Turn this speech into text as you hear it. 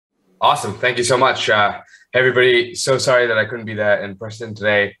Awesome. Thank you so much. Hey, everybody. So sorry that I couldn't be there in person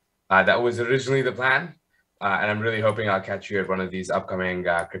today. That was originally the plan. And I'm really hoping I'll catch you at one of these upcoming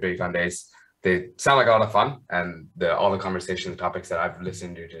CryptoEcon days. They sound like a lot of fun, and all the conversation topics that I've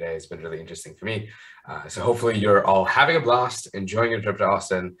listened to today has been really interesting for me. So hopefully you're all having a blast, enjoying your trip to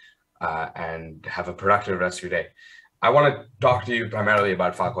Austin, and have a productive rest of your day. I want to talk to you primarily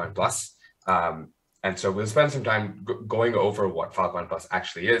about Filecoin Plus. And so we'll spend some time going over what Filecoin Plus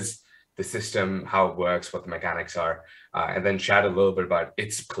actually is, the system, how it works, what the mechanics are, and then chat a little bit about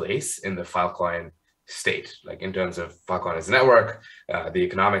its place in the Filecoin state, like in terms of Filecoin as a network, the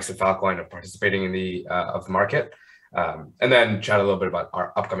economics of Filecoin, of participating in the market, and then chat a little bit about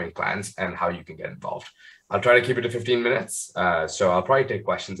our upcoming plans and how you can get involved. I'll try to keep it to 15 minutes, so I'll probably take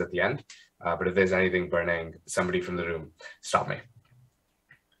questions at the end, but if there's anything burning, somebody from the room, stop me.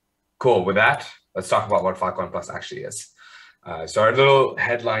 Cool, with that, let's talk about what Filecoin Plus actually is. So our little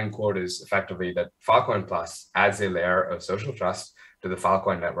headline quote is effectively that Filecoin Plus adds a layer of social trust to the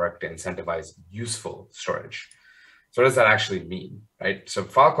Filecoin network to incentivize useful storage. So what does that actually mean, right? So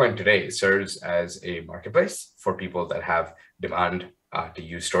Filecoin today serves as a marketplace for people that have demand to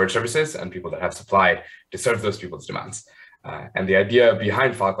use storage services and people that have supply to serve those people's demands. And the idea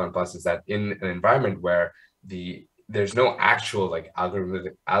behind Filecoin Plus is that in an environment where there's no actual like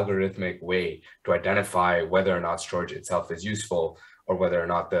algorithmic way to identify whether or not storage itself is useful, or whether or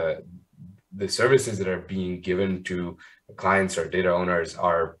not the services that are being given to clients or data owners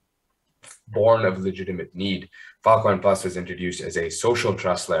are born of legitimate need. Filecoin Plus was introduced as a social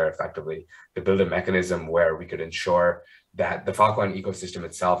trust layer, effectively, to build a mechanism where we could ensure that the Filecoin ecosystem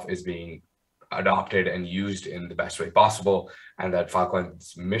itself is being adopted and used in the best way possible, and that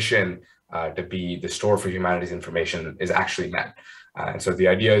Filecoin's mission to be the store for humanity's information is actually met. And so the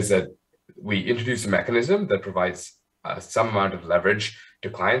idea is that we introduce a mechanism that provides some amount of leverage to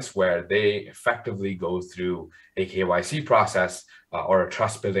clients where they effectively go through a KYC process or a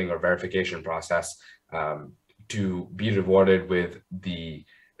trust building or verification process to be rewarded with the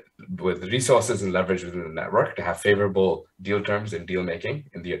resources and leverage within the network to have favorable deal terms and deal making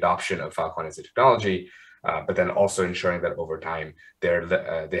in the adoption of Filecoin as a technology, but then also ensuring that over time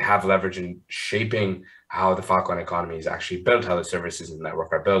they have leverage in shaping how the Filecoin economy is actually built, how the services in the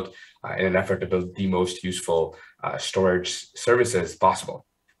network are built, in an effort to build the most useful storage services possible.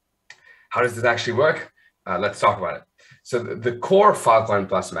 How does this actually work? Let's talk about it. So the core Filecoin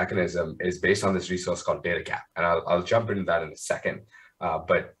Plus mechanism is based on this resource called DataCap, and I'll jump into that in a second.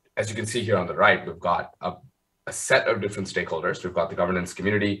 But as you can see here on the right, we've got a set of different stakeholders. We've got the governance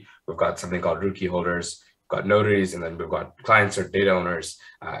community, we've got something called root key holders, we've got notaries, and then we've got clients or data owners,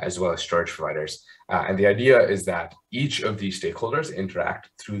 as well as storage providers. And the idea is that each of these stakeholders interact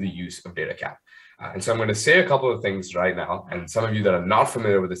through the use of DataCap. And so I'm going to say a couple of things right now, and some of you that are not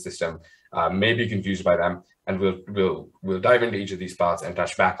familiar with the system may be confused by them, and we'll dive into each of these spots and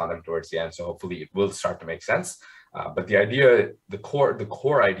touch back on them towards the end. So hopefully it will start to make sense. But the idea, the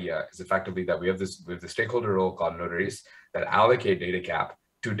core idea is effectively that we have the stakeholder role called notaries that allocate DataCap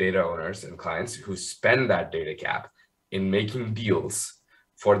to data owners and clients who spend that DataCap in making deals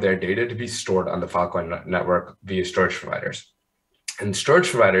for their data to be stored on the Filecoin network via storage providers. And storage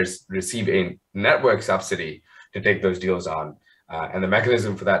providers receive a network subsidy to take those deals on. And the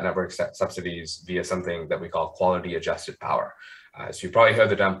mechanism for that network subsidy is via something that we call quality adjusted power. So you probably heard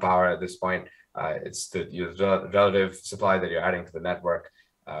the term power at this point. It's the relative supply that you're adding to the network.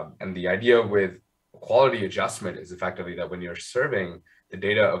 And the idea with quality adjustment is effectively that when you're serving the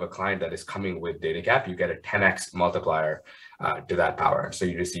data of a client that is coming with DataCap, you get a 10x multiplier to that power. So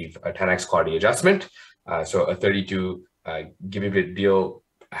you receive a 10x quality adjustment. So a 32 gigabit deal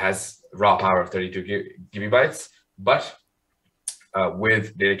has raw power of 32 gigabytes, but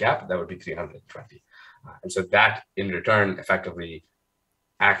with DataCap, that would be 320. And so that in return effectively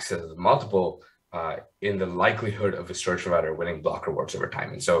acts as a multiple in the likelihood of a storage provider winning block rewards over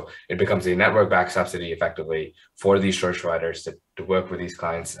time. And so it becomes a network-backed subsidy effectively for these storage providers to work with these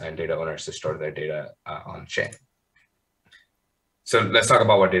clients and data owners to store their data on chain. So let's talk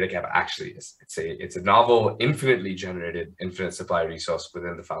about what DataCap actually is. It's a novel, infinitely generated, infinite supply resource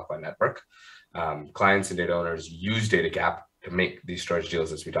within the Filecoin network. Clients and data owners use DataCap to make these storage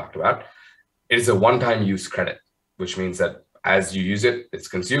deals, as we talked about. It is a one-time use credit, which means that as you use it, it's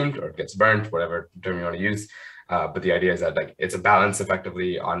consumed or it gets burnt, whatever term you want to use. But the idea is that like it's a balance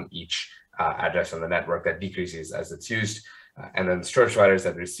effectively on each address on the network that decreases as it's used. And then storage providers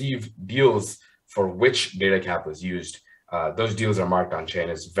that receive deals for which DataCap was used, those deals are marked on chain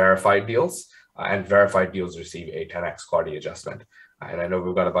as verified deals, and verified deals receive a 10x quality adjustment. And I know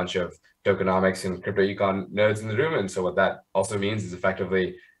we've got a bunch of tokenomics and crypto econ nerds in the room. And so what that also means is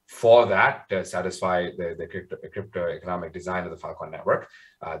effectively For that, to satisfy the crypto economic design of the Filecoin network,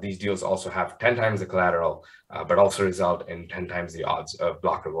 these deals also have 10 times the collateral, but also result in 10 times the odds of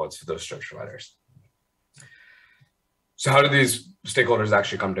block rewards for those storage providers. So how do these stakeholders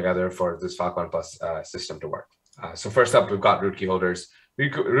actually come together for this Filecoin Plus system to work? So first up, we've got root key holders.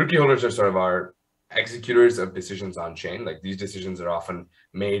 Root key holders are sort of our executors of decisions on chain. Like, these decisions are often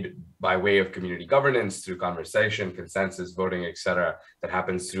made by way of community governance through conversation, consensus, voting, etc., that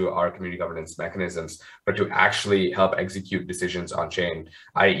happens through our community governance mechanisms. But to actually help execute decisions on chain,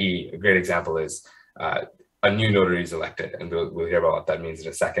 i.e., a great example is a new notary is elected, and we'll hear about what that means in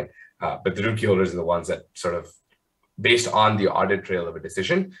a second. But the root key holders are the ones that sort of, based on the audit trail of a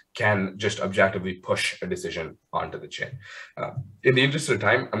decision, can just objectively push a decision onto the chain. In the interest of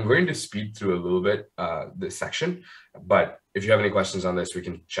time, I'm going to speed through a little bit this section, but if you have any questions on this, we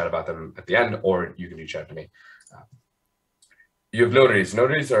can chat about them at the end, or you can reach out to me. You have notaries.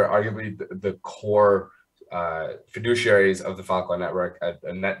 Notaries are arguably the core fiduciaries of the Filecoin network,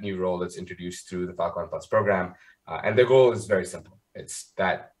 a net new role that's introduced through the Filecoin Plus program, and their goal is very simple. It's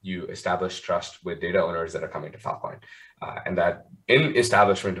that you establish trust with data owners that are coming to Filecoin, and that in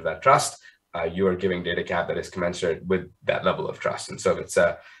establishment of that trust, you are giving data cap that is commensurate with that level of trust. And so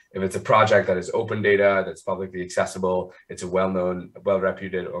if it's a project that is open data, that's publicly accessible, it's a well-known,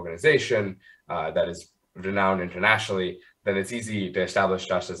 well-reputed organization that is renowned internationally, then it's easy to establish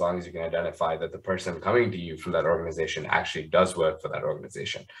trust as long as you can identify that the person coming to you from that organization actually does work for that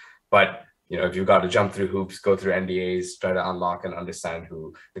organization. But if you've got to jump through hoops, go through NDAs, try to unlock and understand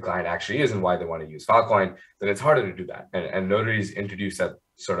who the client actually is and why they want to use Filecoin, then it's harder to do that. And notaries introduce that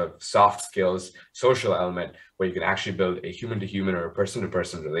sort of soft skills, social element, where you can actually build a human-to-human or a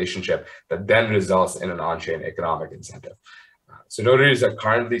person-to-person relationship that then results in an on-chain economic incentive. So notaries are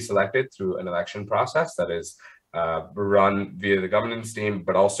currently selected through an election process that is run via the governance team,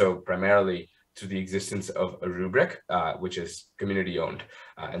 but also primarily to the existence of a rubric, which is community owned.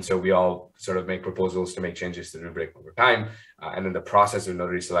 And so we all sort of make proposals to make changes to the rubric over time. And then the process of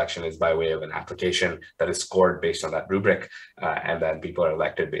notary selection is by way of an application that is scored based on that rubric. And then people are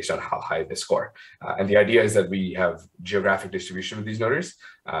elected based on how high they score. And the idea is that we have geographic distribution of these notaries.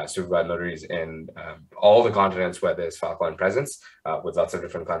 So we've got notaries in all the continents where there's Filecoin presence, with lots of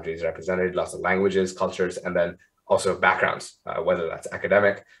different countries represented, lots of languages, cultures, and then also backgrounds, whether that's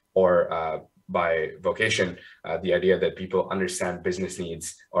academic or by vocation. The idea that people understand business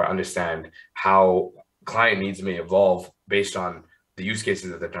needs or understand how client needs may evolve based on the use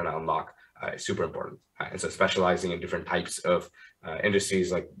cases that they're trying to unlock is super important. And so specializing in different types of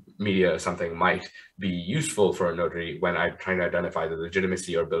industries like media or something might be useful for a notary when I'm trying to identify the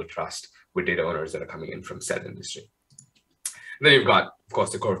legitimacy or build trust with data owners that are coming in from said industry. And then you've got, of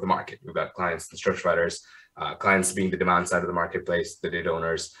course, the core of the market. We've got clients and storage providers, clients being the demand side of the marketplace, the data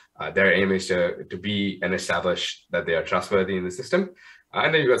owners. Their aim is to be and establish that they are trustworthy in the system.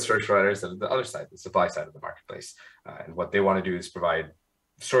 And then you've got storage providers that are the other side, the supply side of the marketplace. And what they want to do is provide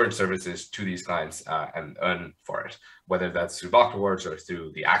storage services to these clients and earn for it, whether that's through block rewards or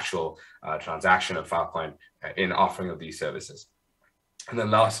through the actual transaction of Filecoin in offering of these services. And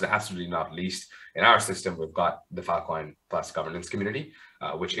then last and absolutely not least, in our system, we've got the Filecoin Plus governance community,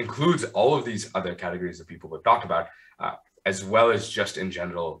 which includes all of these other categories of people we've talked about, as well as just in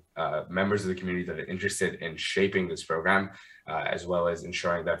general, members of the community that are interested in shaping this program, as well as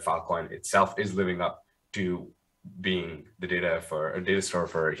ensuring that Filecoin itself is living up to being the data store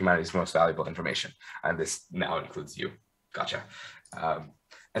for humanity's most valuable information. And this now includes you. Gotcha.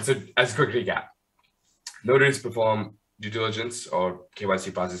 And so as a quick recap, notaries perform due diligence or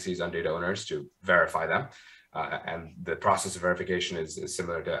KYC processes on data owners to verify them. And the process of verification is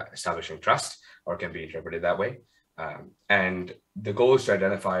similar to establishing trust, or can be interpreted that way. And the goal is to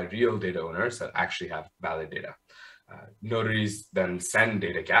identify real data owners that actually have valid data. Notaries then send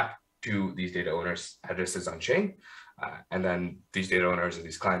data cap to these data owners' addresses on chain. And then these data owners or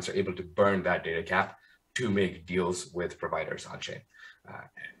these clients are able to burn that data cap to make deals with providers on chain.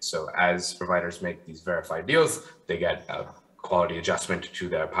 So as providers make these verified deals, they get a quality adjustment to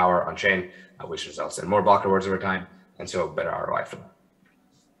their power on chain, which results in more block rewards over time, and so better ROI for them.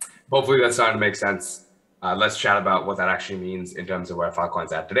 Hopefully that's starting to make sense. Let's chat about what that actually means in terms of where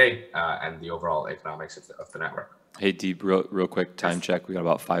Filecoin's at today and the overall economics of the network. Hey, Deep, real quick time check. We got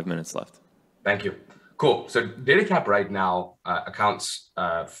about 5 minutes left. Thank you. Cool. So data cap right now accounts,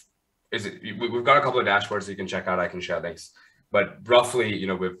 we've got a couple of dashboards you can check out. I can share links. But roughly,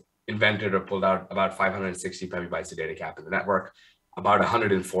 we've invented or pulled out about 560 petabytes of data cap in the network. About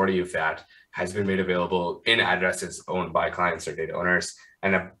 140 of that has been made available in addresses owned by clients or data owners,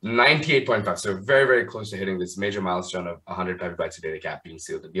 and a 98.5, so very, very close to hitting this major milestone of 100 petabytes of data cap being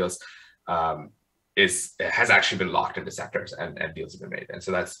sealed in deals, has actually been locked into sectors and deals have been made. And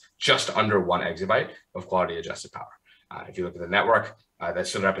so that's just under 1 exabyte of quality adjusted power. If you look at the network, that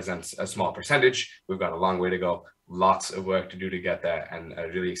still represents a small percentage. We've got a long way to go, lots of work to do to get there, and a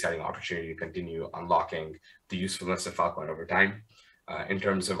really exciting opportunity to continue unlocking the usefulness of Filecoin over time. In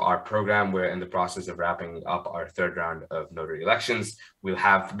terms of our program, we're in the process of wrapping up our 3rd round of notary elections. We'll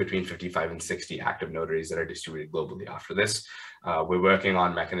have between 55 and 60 active notaries that are distributed globally after this. We're working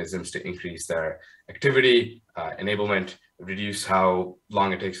on mechanisms to increase their activity, enablement, reduce how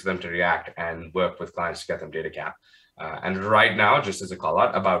long it takes for them to react, and work with clients to get them data cap. And right now, just as a call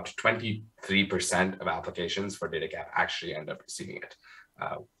out, about 23% of applications for data cap actually end up receiving it.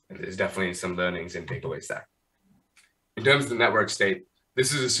 And there's definitely some learnings and takeaways there. In terms of the network state,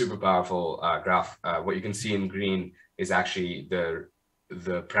 this is a super powerful graph. What you can see in green is actually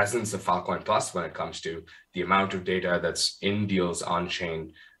the presence of Filecoin Plus when it comes to the amount of data that's in deals on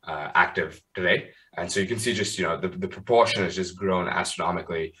chain active today. And so you can see just, the proportion has just grown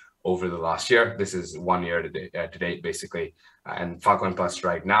astronomically over the last year. This is 1 year to date, basically. And Filecoin Plus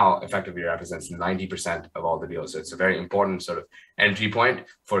right now effectively represents 90% of all the deals. So it's a very important sort of entry point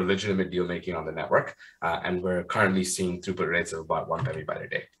for legitimate deal making on the network. And we're currently seeing throughput rates of about 1 petabyte a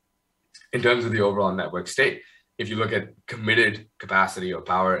day. In terms of the overall network state, if you look at committed capacity or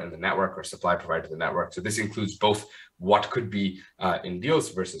power in the network or supply provided to the network, so this includes both what could be in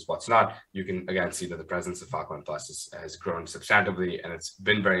deals versus what's not, you can again see that the presence of Filecoin Plus has grown substantively, and it's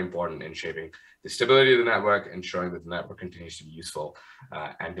been very important in shaping the stability of the network, ensuring that the network continues to be useful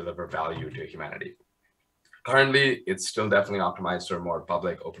and deliver value to humanity. Currently, it's still definitely optimized for more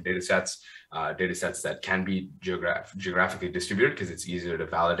public open data sets that can be geographically distributed, because it's easier to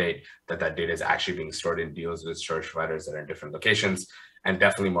validate that that data is actually being stored in deals with storage providers that are in different locations, and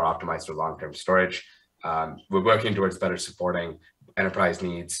definitely more optimized for long-term storage. We're working towards better supporting enterprise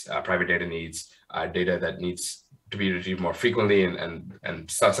needs, private data needs, data that needs to be retrieved more frequently,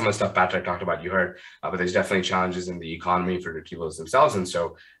 and some of the stuff Patrick talked about, you heard, but there's definitely challenges in the economy for retrievals themselves. And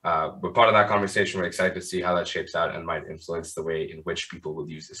so we're part of that conversation. We're excited to see how that shapes out and might influence the way in which people will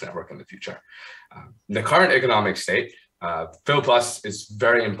use this network in the future. The current economic state, FIL Plus is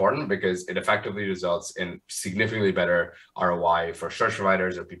very important because it effectively results in significantly better ROI for search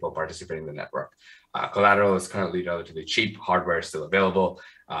providers or people participating in the network. Collateral is currently relatively cheap. Hardware is still available.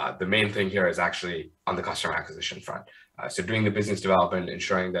 The main thing here is actually on the customer acquisition front. So doing the business development,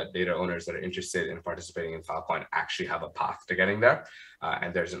 ensuring that data owners that are interested in participating in Filecoin actually have a path to getting there.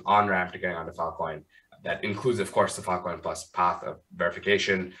 And there's an on-ramp to getting onto Filecoin that includes, of course, the Filecoin Plus path of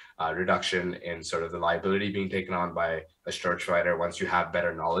verification, reduction in sort of the liability being taken on by a storage provider once you have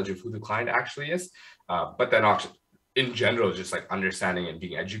better knowledge of who the client actually is. But then in general, just like understanding and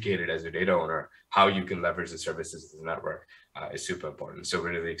being educated as a data owner, how you can leverage the services of the network is super important. So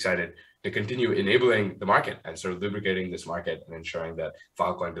we're really excited to continue enabling the market and sort of lubricating this market and ensuring that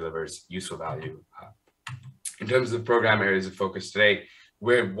Filecoin delivers useful value. In terms of program areas of focus today,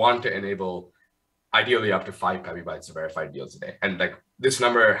 we want to enable ideally up to 5 petabytes of verified deals a day. And like this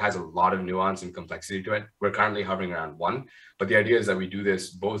number has a lot of nuance and complexity to it. We're currently hovering around 1, but the idea is that we do this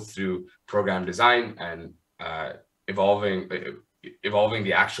both through program design and evolving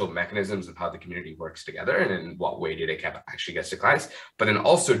the actual mechanisms of how the community works together and in what way data cap actually gets to clients, but then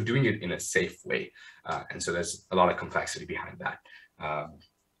also doing it in a safe way. And so there's a lot of complexity behind that.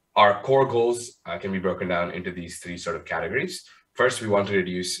 Our core goals can be broken down into these 3 sort of categories. First, we want to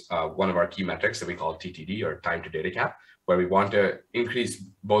reduce one of our key metrics that we call TTD, or time to data cap, where we want to increase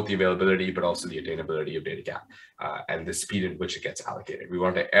both the availability but also the attainability of data cap and the speed in which it gets allocated. We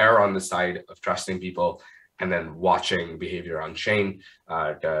want to err on the side of trusting people and then watching behavior on chain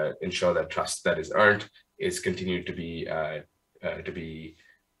to ensure that trust that is earned is continued to be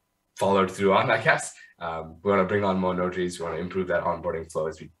followed through on, I guess. We want to bring on more notaries. We want to improve that onboarding flow,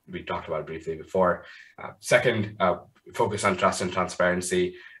 as we talked about briefly before. Second, focus on trust and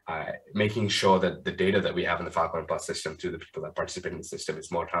transparency, making sure that the data that we have in the Filecoin Plus system to the people that participate in the system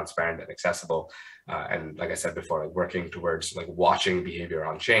is more transparent and accessible. And like I said before, like working towards like watching behavior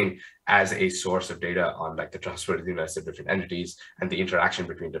on chain as a source of data on like the trustworthiness of different entities and the interaction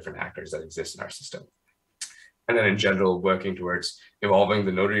between different actors that exist in our system. And then in general, working towards evolving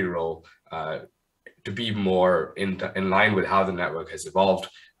the notary role to be more in line with how the network has evolved,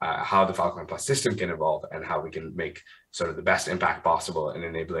 how the Filecoin Plus system can evolve, and how we can make sort of the best impact possible in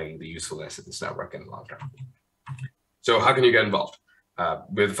enabling the usefulness of this network in the long term. So how can you get involved?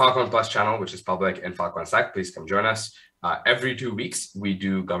 With the Filecoin Plus channel, which is public, and Filecoin Slack, please come join us. Every 2 weeks, we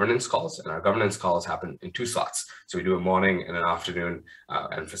do governance calls, and our governance calls happen in 2 slots. So we do a morning and an afternoon,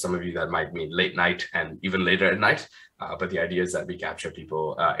 and for some of you that might mean late night and even later at night. But the idea is that we capture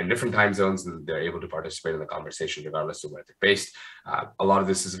people in different time zones, and they're able to participate in the conversation regardless of where they're based. A lot of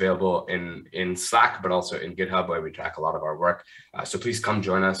this is available in Slack, but also in GitHub, where we track a lot of our work. So please come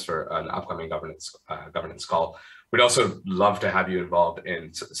join us for an upcoming governance call. We'd also love to have you involved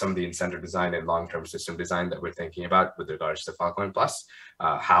in some of the incentive design and long-term system design that we're thinking about with regards to Filecoin Plus,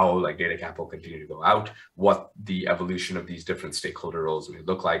 how like DataCap will continue to go out, what the evolution of these different stakeholder roles may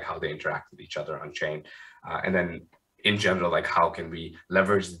look like, how they interact with each other on chain, and then in general, like how can we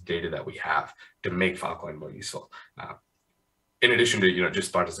leverage the data that we have to make Filecoin more useful. In addition to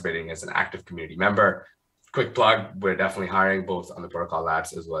just participating as an active community member. Quick plug, we're definitely hiring both on the Protocol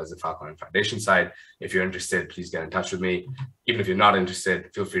Labs as well as the Filecoin Foundation side. If you're interested, please get in touch with me. Even if you're not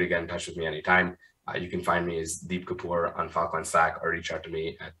interested, feel free to get in touch with me anytime. You can find me as Deep Kapur on Filecoin Slack, or reach out to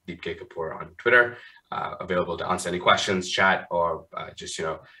me at DeepKKapur on Twitter. Available to answer any questions, chat, or just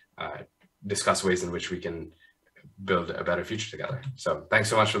discuss ways in which we can build a better future together. So thanks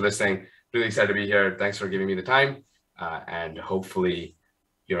so much for listening. Really excited to be here. Thanks for giving me the time, and hopefully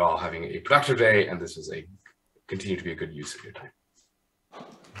you're all having a productive day, and this was continue to be a good use of your time.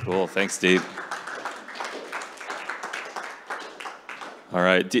 Cool, thanks, Deep. All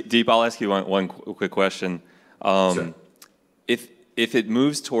right, Deep, I'll ask you one quick question. Sure. If it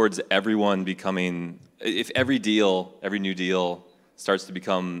moves towards everyone becoming, if every new deal starts to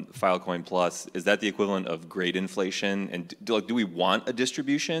become Filecoin Plus, is that the equivalent of grade inflation? And do we want a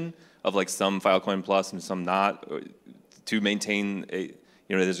distribution of like some Filecoin Plus and some not, to maintain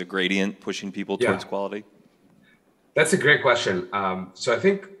there's a gradient pushing people towards quality? That's a great question. So I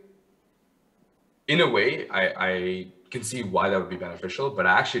think, in a way, I can see why that would be beneficial, but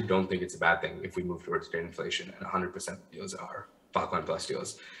I actually don't think it's a bad thing if we move towards grade inflation and 100% of deals are Filecoin Plus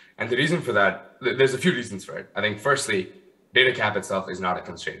deals. And the reason for that, there's a few reasons for it. I think firstly, DataCap itself is not a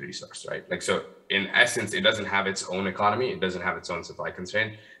constrained resource, right? Like, so in essence, it doesn't have its own economy, it doesn't have its own supply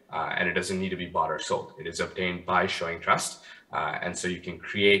constraint, and it doesn't need to be bought or sold. It is obtained by showing trust. And so you can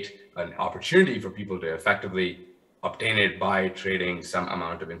create an opportunity for people to effectively obtain it by trading some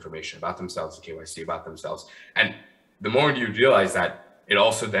amount of information about themselves, KYC about themselves. And the moment you realize that, it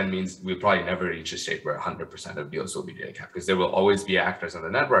also then means we'll probably never reach a state where 100% of deals will be DataCap, because there will always be actors on the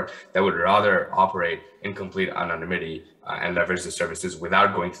network that would rather operate in complete anonymity and leverage the services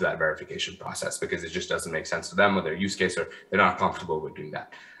without going through that verification process, because it just doesn't make sense to them or their use case, or they're not comfortable with doing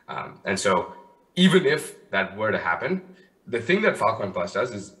that. And so even if that were to happen, the thing that Filecoin Plus does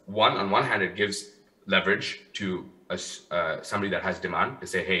is, on one hand, it gives leverage to somebody that has demand to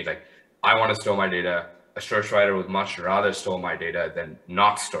say, hey, like, I want to store my data. A search writer would much rather store my data than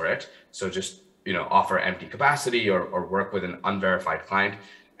not store it. So just, offer empty capacity or work with an unverified client.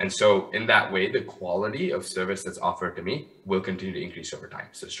 And so in that way, the quality of service that's offered to me will continue to increase over time.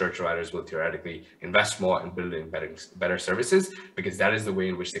 So search writers will theoretically invest more in building better services, because that is the way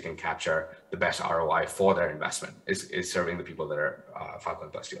in which they can capture the best ROI for their investment, is serving the people that are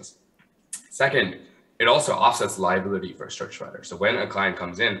Filecoin Plus deals. Second, it also offsets liability for a search writer. So when a client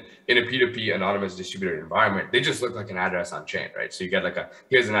comes in a P2P anonymous distributed environment, they just look like an address on chain, right? So you get like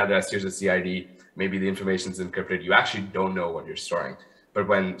here's an address, here's a CID, maybe the information's encrypted. You actually don't know what you're storing. But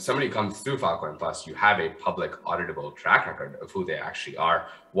when somebody comes through Filecoin Plus, you have a public auditable track record of who they actually are,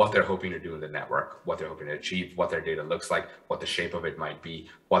 what they're hoping to do in the network, what they're hoping to achieve, what their data looks like, what the shape of it might be,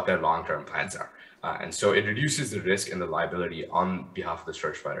 what their long-term plans are. And so it reduces the risk and the liability on behalf of the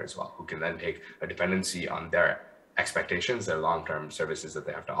search writer as well, who can then take a dependency on their expectations, their long-term services that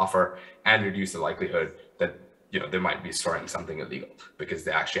they have to offer, and reduce the likelihood that they might be storing something illegal, because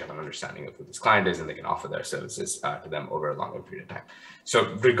they actually have an understanding of who this client is and they can offer their services to them over a longer period of time.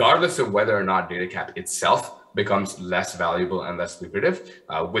 So regardless of whether or not DataCap itself becomes less valuable and less lucrative,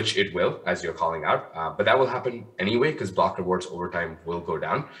 which it will, as you're calling out, but that will happen anyway, because block rewards over time will go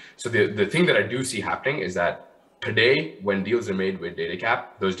down. So the thing that I do see happening is that today, when deals are made with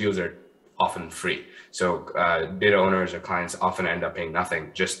DataCap, those deals are often free. So data owners or clients often end up paying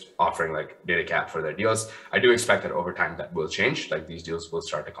nothing, just offering like DataCap for their deals. I do expect that over time that will change. Like, these deals will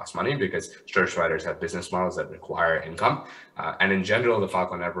start to cost money, because search writers have business models that require income. And in general, the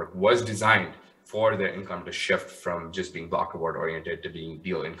Filecoin network was designed for their income to shift from just being block reward oriented to being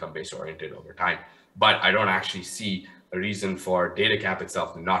deal income based oriented over time. But I don't actually see a reason for DataCap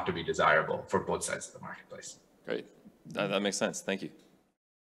itself not to be desirable for both sides of the marketplace. Great. That makes sense. Thank you.